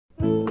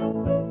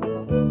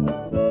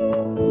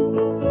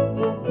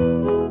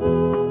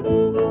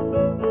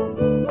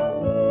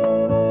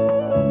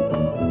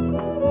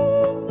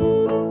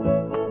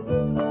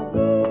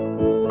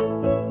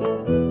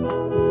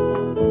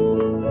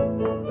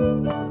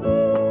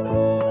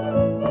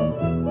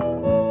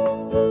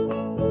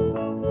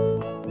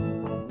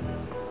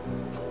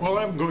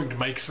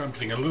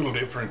something a little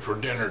different for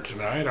dinner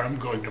tonight. I'm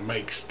going to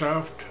make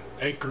stuffed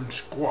acorn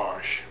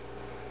squash.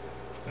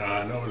 Now,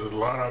 I know that a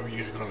lot of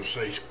you are going to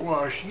say,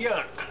 squash,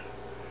 yuck.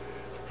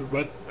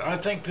 But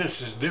I think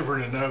this is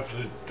different enough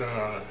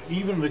that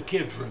even the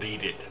kids would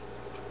eat it.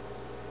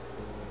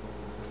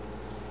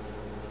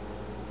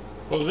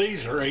 Well,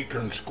 these are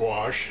acorn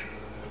squash.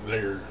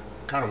 They're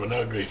kind of an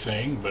ugly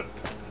thing, but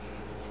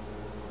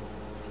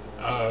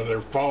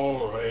they're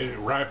fall,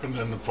 ripen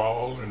in the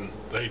fall, and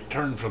they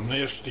turn from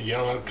this to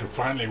yellow to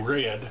finally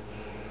red.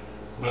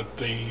 But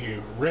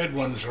the red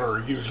ones are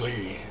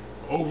usually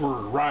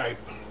overripe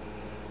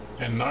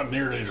and not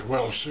nearly as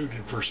well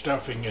suited for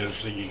stuffing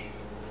as the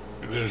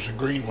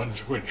green ones,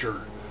 which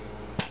are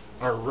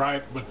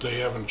ripe but they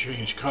haven't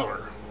changed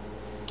color.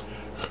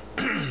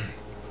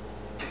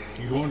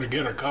 You want to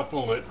get a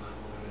couple that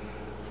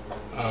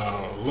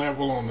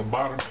level on the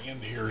bottom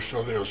end here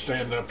so they'll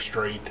stand up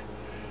straight.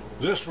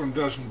 This one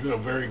doesn't do a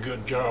very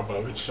good job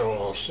of it, so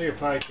I'll see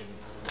if I can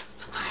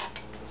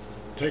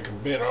take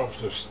a bit off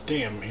the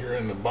stem here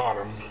in the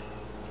bottom.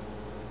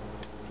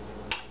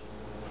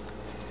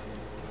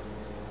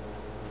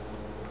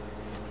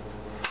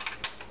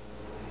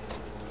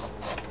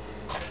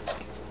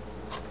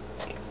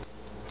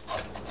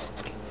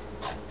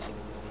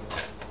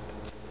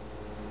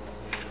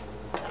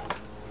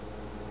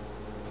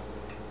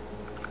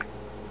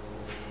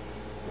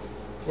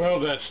 Well,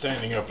 that's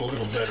standing up a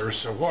little better,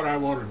 so what I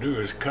want to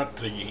do is cut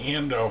the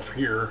end off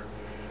here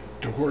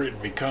to where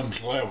it becomes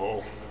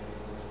level.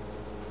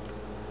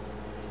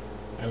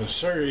 And a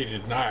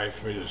serrated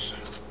knife is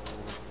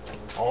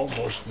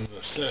almost a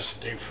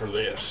necessity for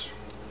this.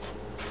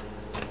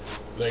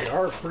 They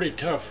are pretty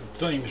tough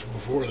things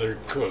before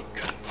they're cooked.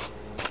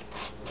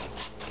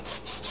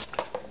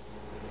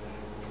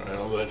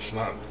 Well, that's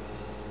not,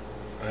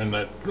 and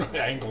that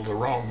angled the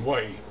wrong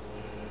way.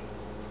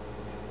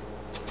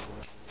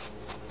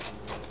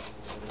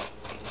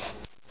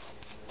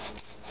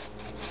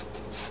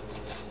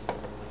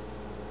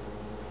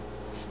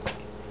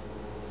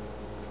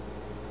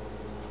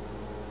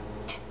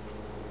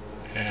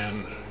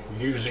 And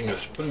using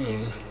a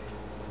spoon,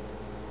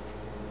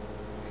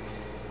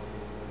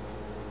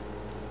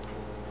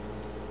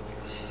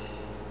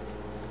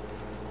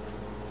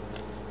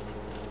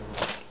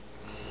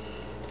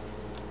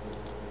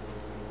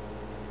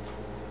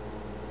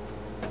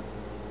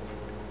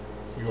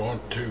 you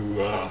want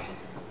to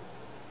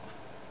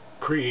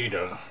create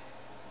a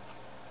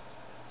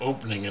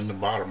opening in the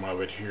bottom of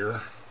it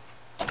here.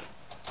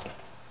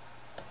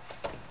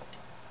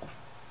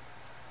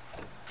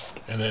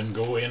 And then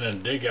go in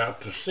and dig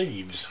out the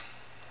seeds.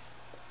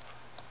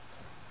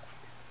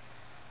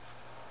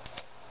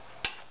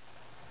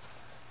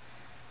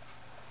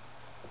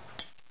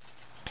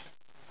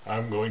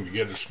 I'm going to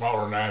get a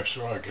smaller knife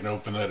so I can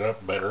open that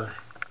up better.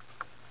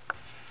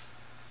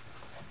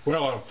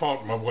 Well, I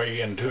fought my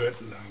way into it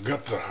and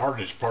got the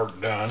hardest part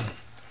done.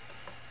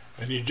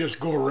 And you just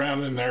go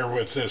around in there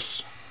with a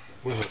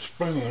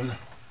spoon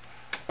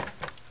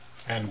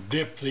and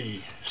dip the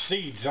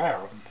seeds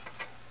out.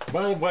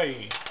 By the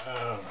way,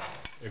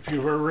 if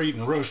you've ever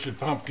eaten roasted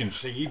pumpkin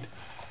seed,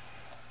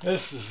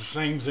 this is the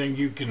same thing.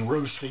 You can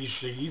roast these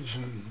seeds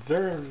and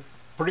they're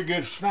pretty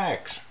good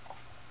snacks.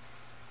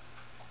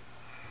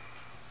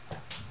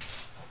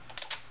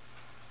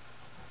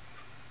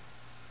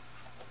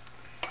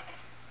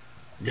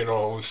 Get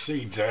all the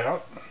seeds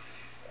out.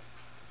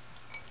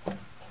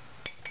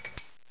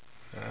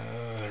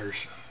 There's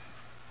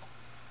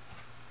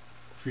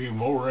a few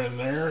more in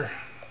there.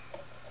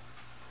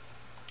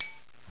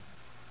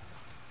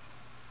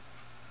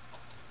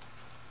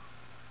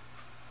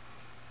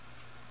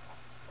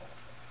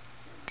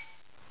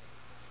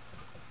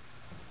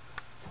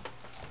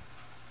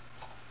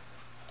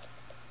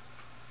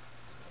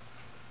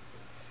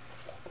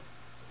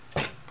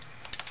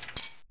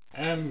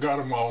 And got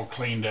them all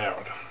cleaned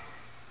out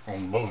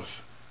on both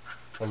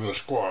of the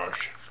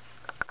squash.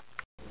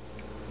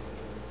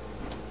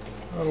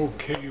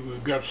 Okay,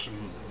 we've got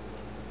some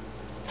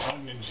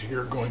onions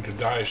here, going to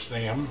dice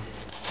them.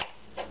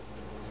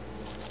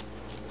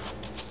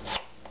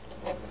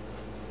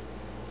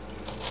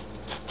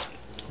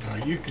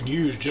 Now you can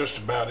use just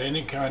about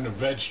any kind of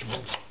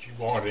vegetables that you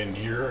want in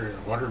here,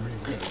 whatever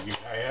you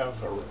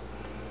have, or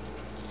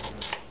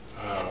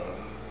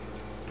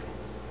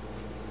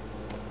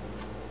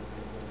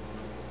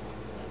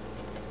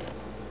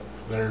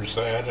there's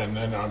that, and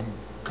then a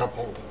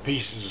couple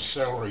pieces of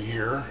celery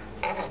here.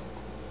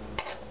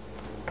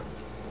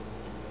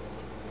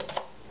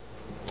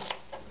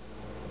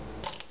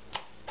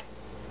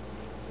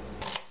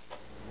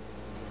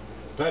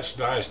 That's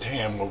diced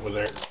ham over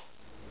there.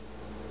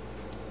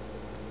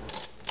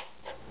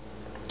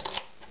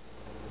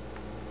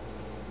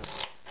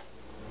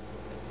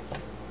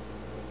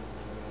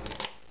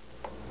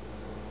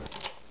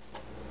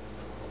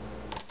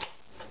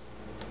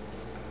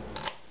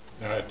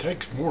 Now it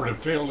takes more to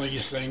fill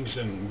these things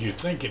than you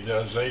think it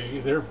does.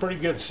 They're pretty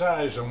good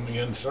size on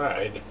the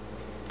inside.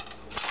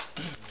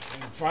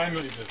 And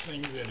finally, the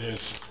thing that is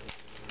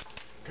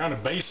kind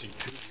of basic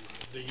to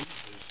these is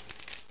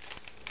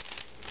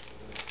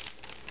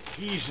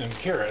peas and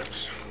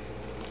carrots.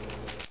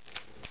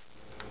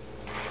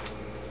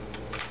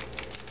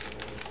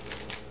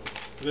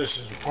 This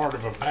is part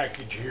of a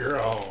package here.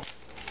 I'll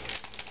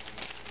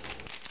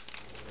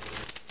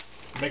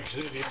mix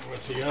it in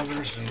with the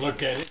others and look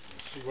at it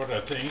and see what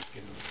I think.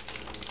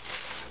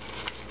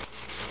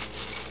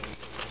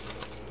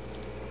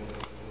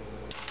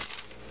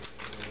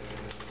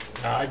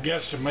 Now, I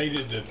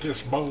guesstimated that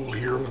this bowl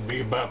here would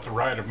be about the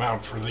right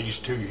amount for these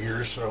two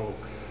here, so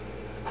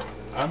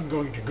I'm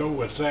going to go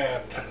with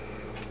that.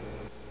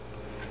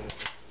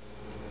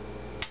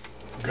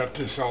 Got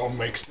this all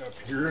mixed up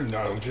here, and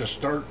I'll just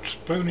start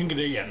spooning it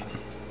in.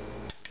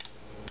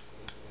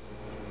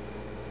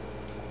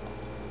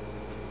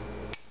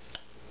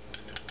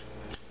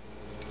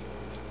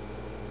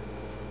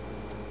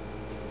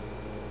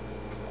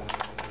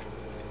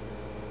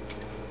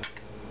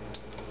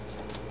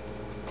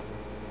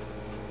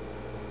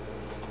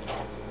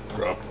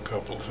 Drop a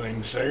couple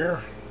things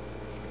there.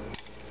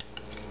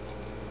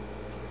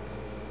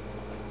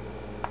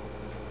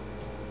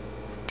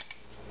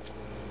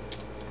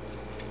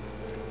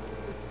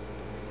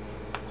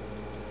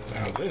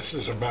 Now this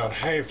is about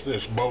half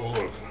this bowl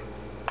of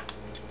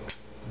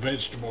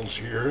vegetables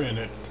here, and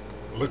it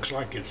looks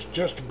like it's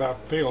just about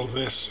filled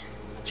this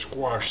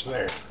squash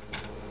there.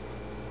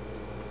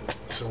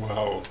 So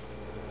I'll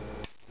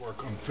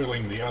work on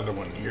filling the other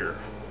one here.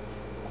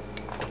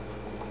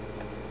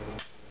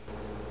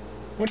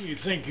 When you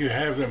think you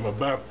have them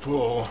about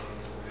full,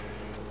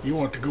 you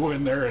want to go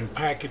in there and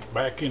pack it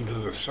back into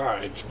the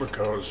sides,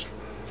 because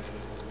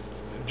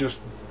just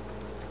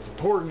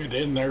pouring it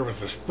in there with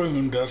a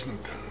spoon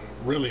doesn't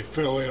really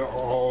fill in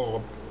all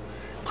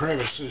the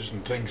crevices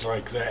and things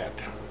like that.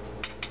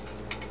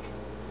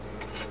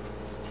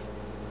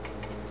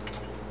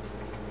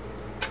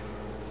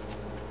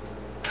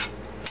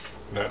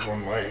 That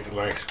one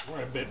likes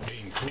quite a bit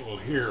being full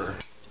here.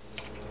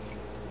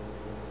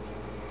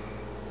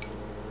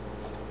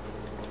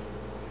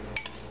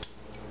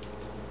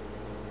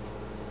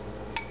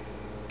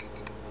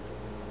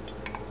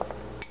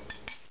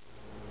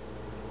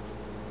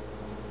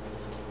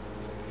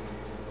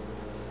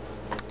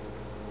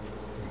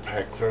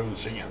 Pack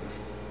those in.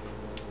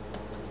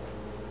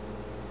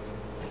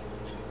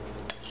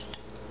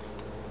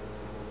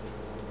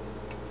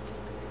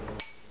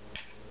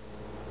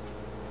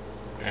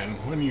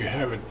 And when you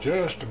have it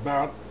just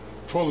about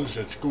full as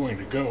it's going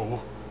to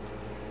go,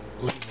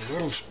 leave a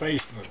little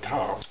space in the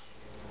top.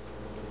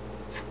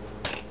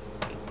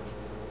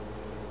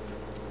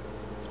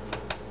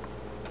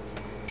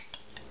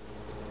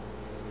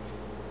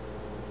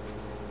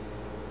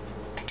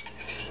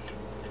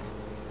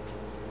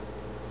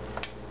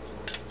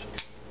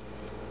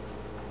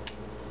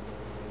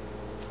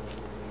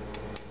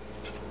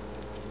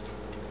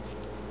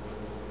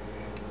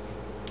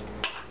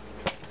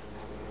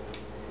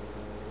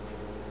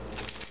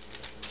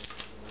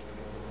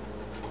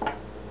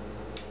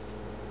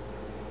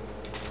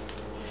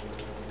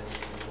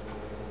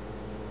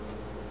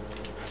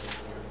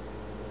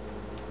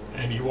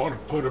 And you want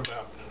to put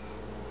about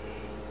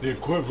the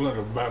equivalent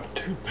of about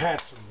 2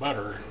 pats of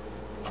butter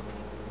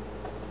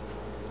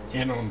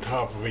in on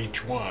top of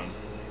each one.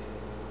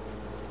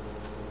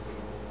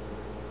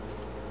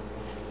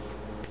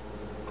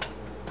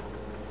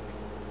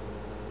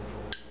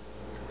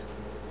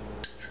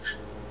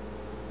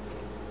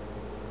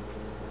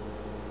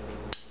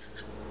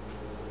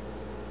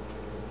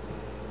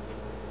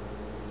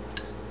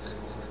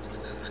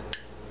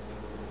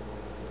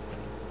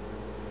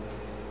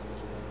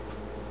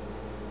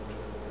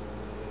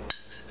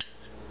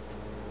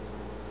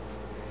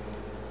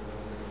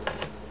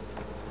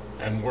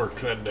 And work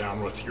that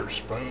down with your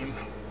spoon.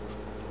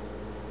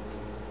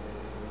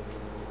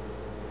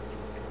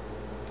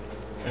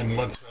 And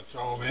once that's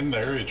all in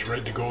there, it's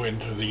ready to go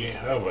into the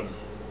oven.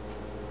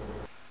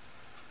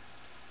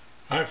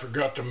 I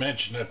forgot to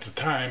mention at the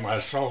time I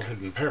salted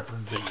and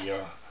peppered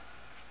the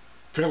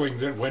filling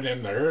that went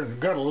in there,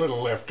 and got a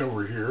little left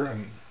over here,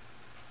 and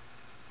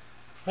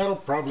that'll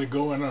probably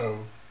go in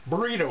a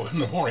burrito in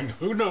the morning.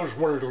 Who knows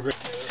where it'll go?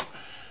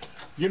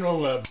 You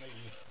know,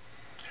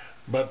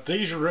 but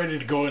these are ready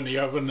to go in the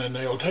oven, and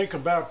they'll take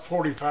about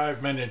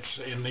 45 minutes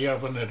in the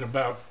oven at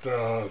about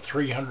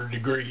 300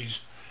 degrees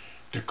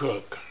to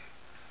cook.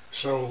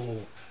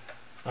 So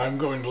I'm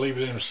going to leave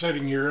them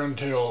sitting here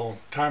until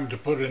time to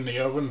put in the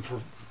oven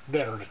for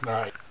dinner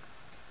tonight.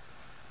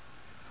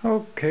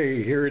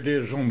 Okay, here it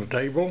is on the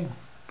table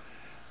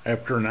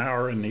after an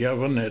hour in the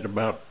oven at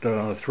about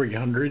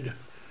 300,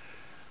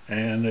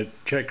 and it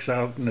checks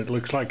out and it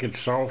looks like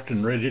it's soft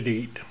and ready to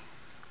eat.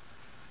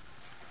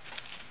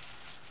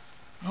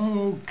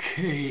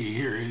 Okay,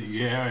 here,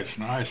 yeah, it's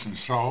nice and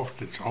soft.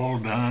 It's all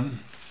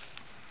done.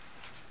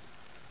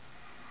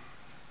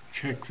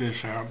 Check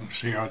this out and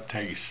see how it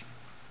tastes.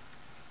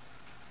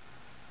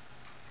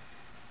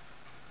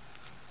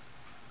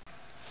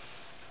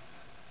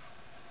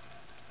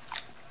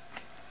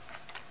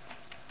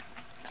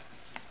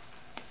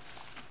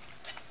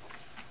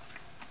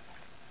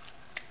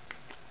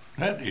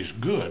 That is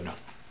good.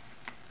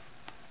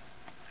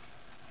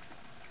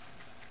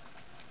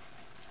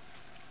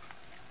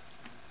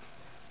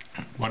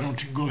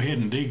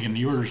 and dig in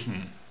yours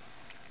and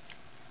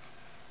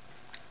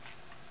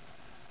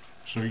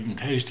so you can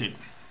taste it.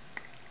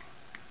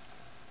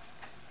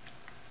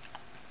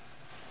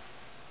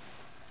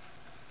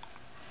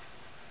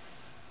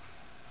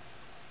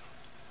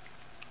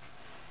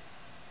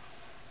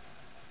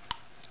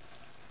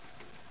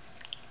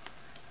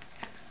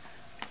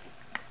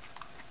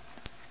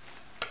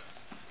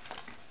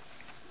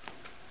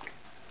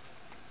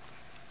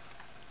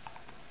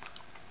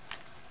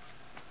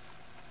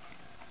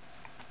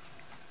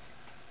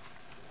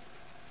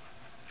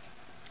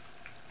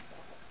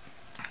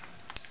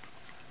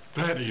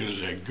 That is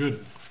a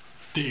good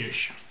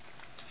dish.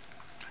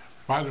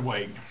 By the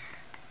way,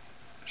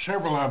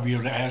 several of you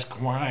have asked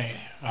why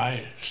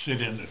I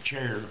sit in a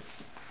chair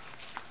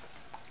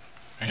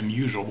and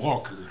use a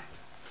walker.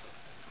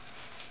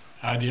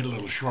 I did a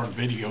little short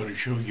video to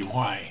show you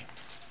why.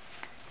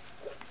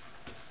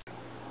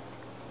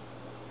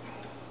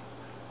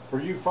 For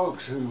you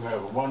folks who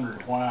have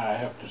wondered why I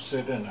have to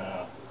sit in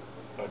a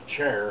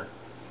chair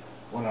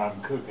when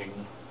I'm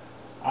cooking,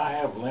 I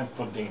have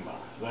lymphedema.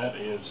 That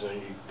is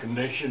a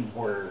condition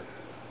where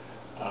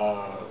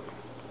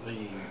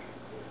the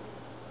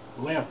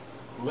lymph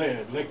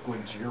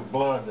liquids, your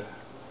blood,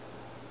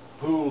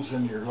 pools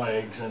in your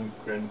legs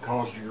and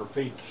causes your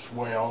feet to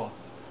swell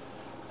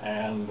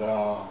and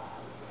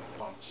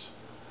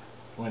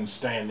when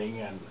standing.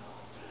 And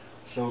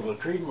so the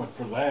treatment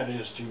for that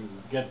is to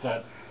get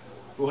that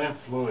lymph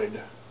fluid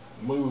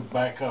moved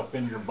back up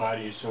in your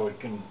body so it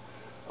can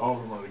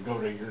ultimately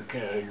go to your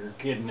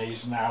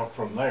kidneys and out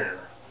from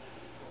there.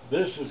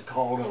 This is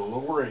called a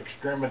lower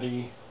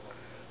extremity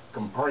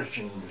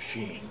compression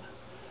machine,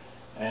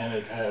 and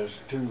it has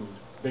two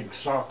big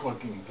sock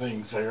looking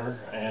things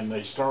there, and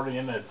they start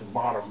in at the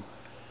bottom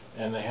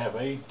and they have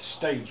 8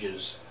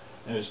 stages,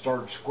 and it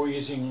starts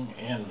squeezing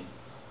in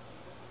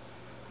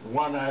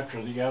one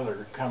after the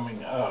other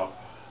coming up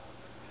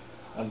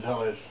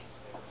until it's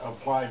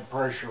applied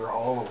pressure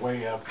all the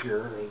way up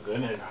here.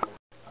 Then it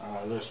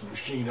this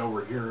machine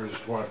over here is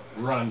what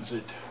runs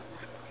it,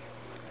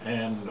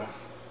 and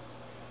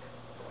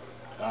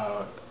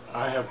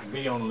I have to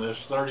be on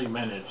this 30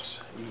 minutes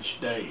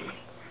each day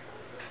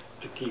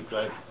to keep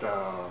that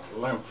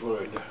lymph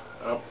fluid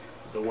up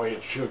the way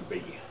it should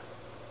be.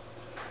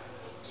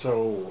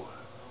 So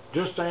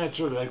just to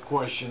answer that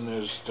question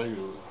as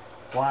to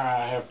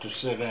why I have to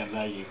sit in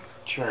a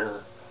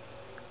chair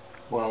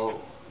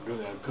while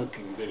doing a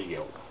cooking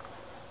video.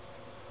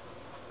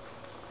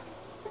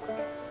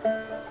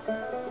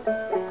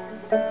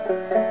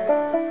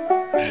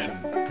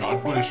 And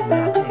God bless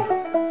America,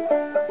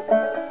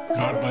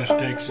 God bless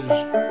Texas,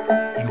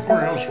 and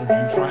where else would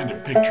you find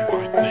a picture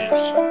like this?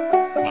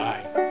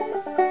 Bye.